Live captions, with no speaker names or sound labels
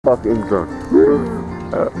fucking drunk. Look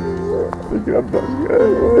at that. Look at that.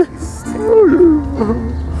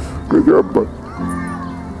 Look at that.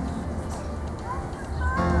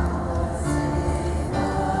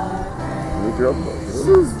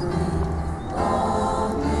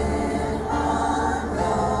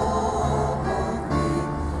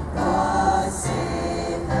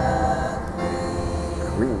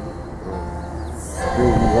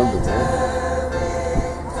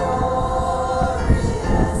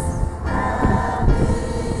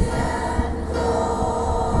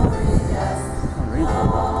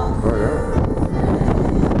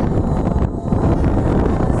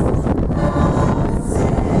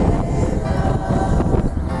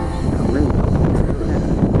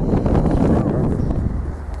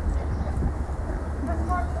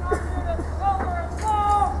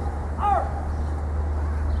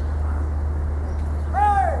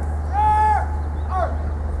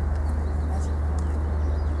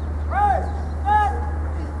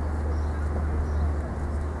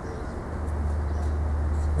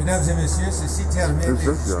 Mesdames et messieurs, ceci termine les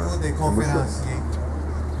discours des conférenciers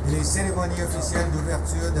et les cérémonies officielles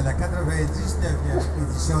d'ouverture de la 99e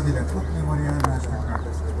édition de la Coupe Mémoriale Mastercard.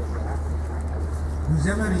 Nous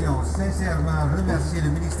aimerions sincèrement remercier le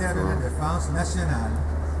ministère de la Défense nationale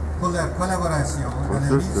pour leur collaboration dans la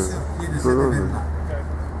mise sur pied de cet événement.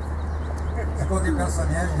 Du côté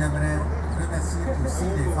personnel, j'aimerais remercier aussi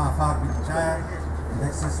les fanfares militaires,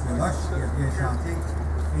 Alexis Meloche qui a bien chanté,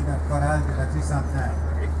 et notre chorale de la tricentenaire.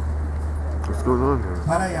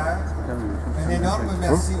 Par ailleurs, un énorme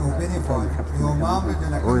merci aux bénévoles et aux membres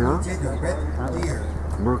de la communauté de Red Deer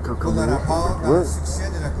pour leur apport dans le succès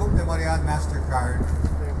de la Coupe de Montréal Mastercard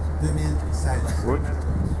 2016.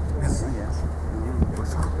 Merci.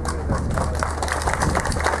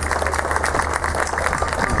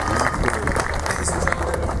 Ladies and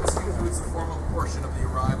gentlemen, this concludes the formal portion of the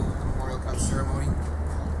arrival of the Memorial Cup ceremony.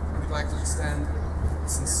 We'd like to extend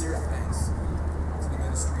sincere thanks to the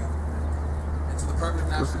ministry and to the Department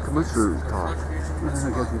of National Defense for their contribution to this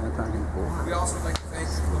month. We also would like to thank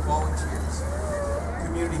the volunteers,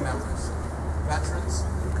 community members, veterans,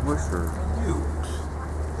 you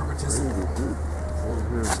for participating.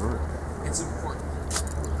 It's important,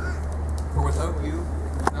 for without you, we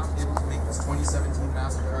would not be able to make this 2017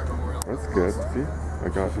 MasterCard Memorial. That's good. See? I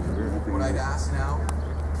got you. What I'd ask now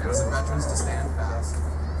is the veterans to stand fast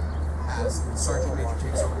as the Sergeant Major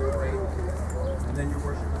takes over the parade, and then your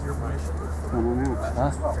worship, with your permission.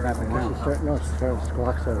 Huh? No, it's starting to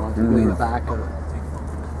squawk, so I want to go in the back of it.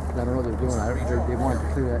 I don't know what they're doing. They wanted to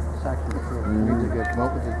clear that section before. Maybe they're going to come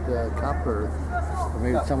up with the cup, or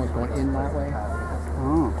maybe someone's going in that way.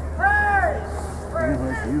 Oh. You know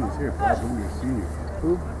what you use here, Bob Junior Senior.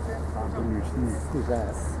 Who? Bob Junior Senior. Who's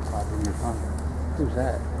that? Bob Junior Senior. Who's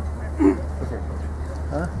that? Different coach.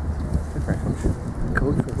 Huh? Different coach.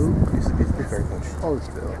 Coach for who? Used to be a Spitfire coach. Oh,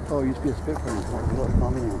 used to be a Spitfire. Look,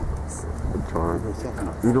 call me now. John.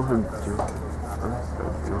 You know him, John?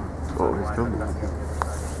 John. Oh, he's coming.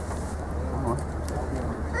 Come on.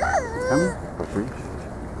 Coming?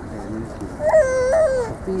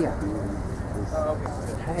 Sophia.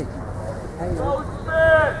 Hey. Hey. Oh.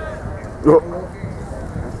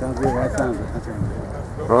 That sounds good. That sounds good. That's right.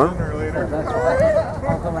 Huh? That's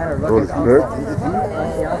why. Uncle Matter, Go look at split.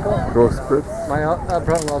 Uncle. Go split. My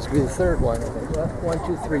brother-in-law's going to be the third one. 1,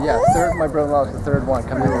 2, 3. Yeah, third. My brother-in-law's the third one.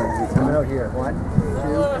 Coming in. He's coming out here. 1, 2,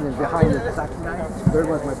 and then behind the second guy. Third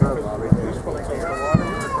one's my brother-in-law right there.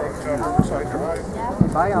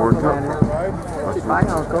 Bye, Uncle Matter. Bye,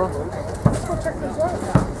 Uncle. Let's go check this out.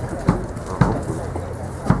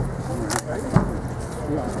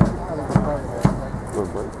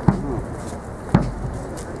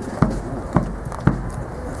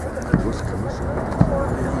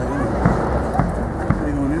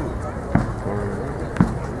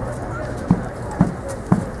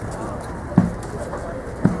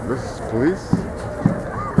 This is police?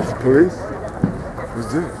 It's police? Who's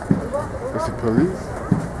this? Is it police?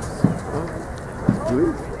 Huh? It's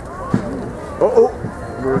police? Oh!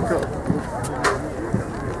 America!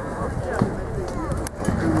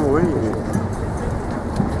 Come away!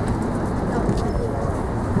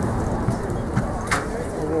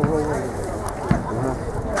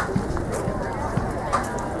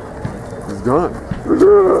 He's gone. Where's it?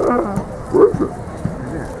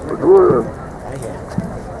 Where?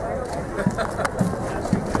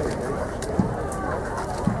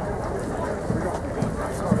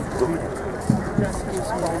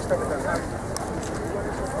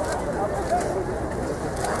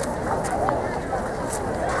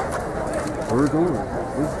 Where are we going?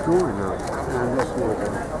 Where's it going now?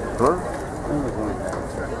 Huh?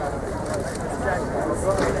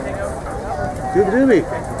 Doobie doobie.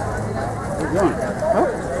 Where's it going? Huh?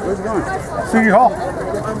 Where's it going? City Hall.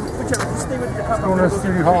 Going to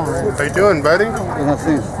City Hall, right? How you doing, buddy?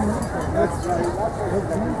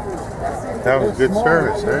 That was good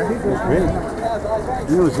service, eh? Great.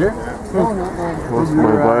 You was here? Lost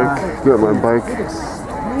my bike. Got my bike.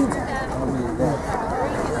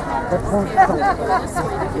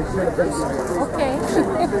 Okay.